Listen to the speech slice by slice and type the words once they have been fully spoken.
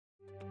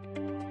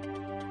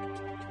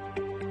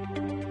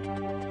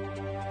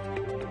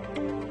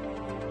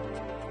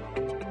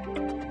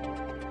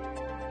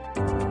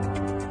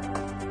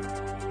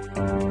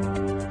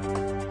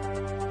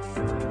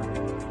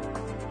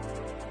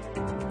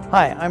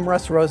Hi, I'm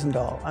Russ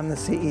Rosendahl. I'm the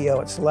CEO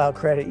at Salal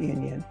Credit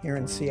Union here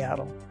in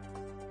Seattle.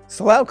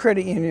 Salal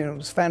Credit Union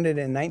was founded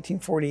in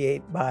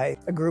 1948 by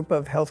a group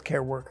of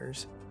healthcare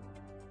workers.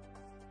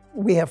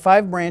 We have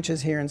 5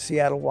 branches here in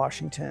Seattle,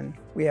 Washington.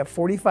 We have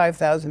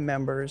 45,000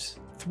 members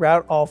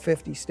throughout all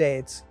 50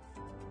 states.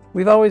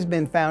 We've always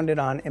been founded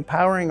on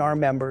empowering our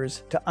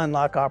members to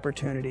unlock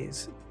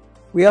opportunities.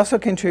 We also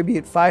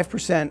contribute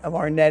 5% of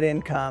our net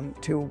income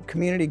to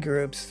community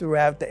groups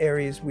throughout the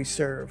areas we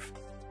serve.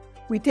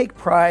 We take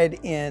pride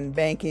in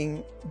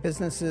banking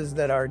businesses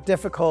that are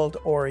difficult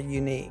or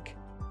unique.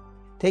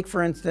 Take,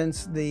 for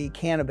instance, the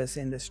cannabis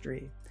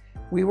industry.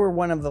 We were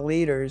one of the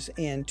leaders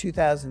in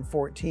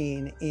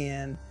 2014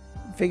 in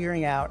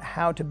figuring out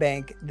how to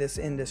bank this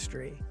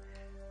industry.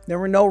 There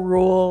were no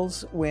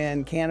rules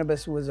when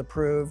cannabis was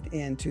approved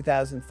in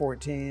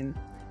 2014,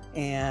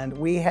 and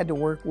we had to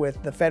work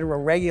with the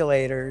federal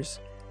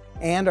regulators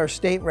and our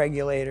state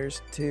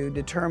regulators to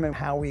determine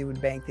how we would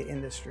bank the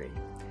industry.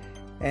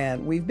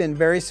 And we've been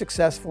very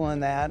successful in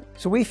that.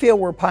 So we feel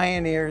we're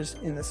pioneers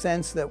in the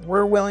sense that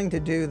we're willing to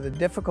do the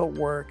difficult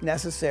work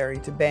necessary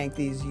to bank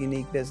these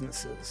unique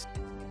businesses.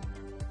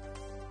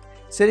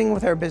 Sitting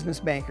with our business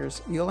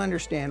bankers, you'll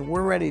understand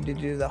we're ready to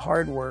do the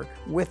hard work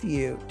with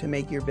you to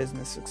make your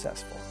business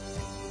successful.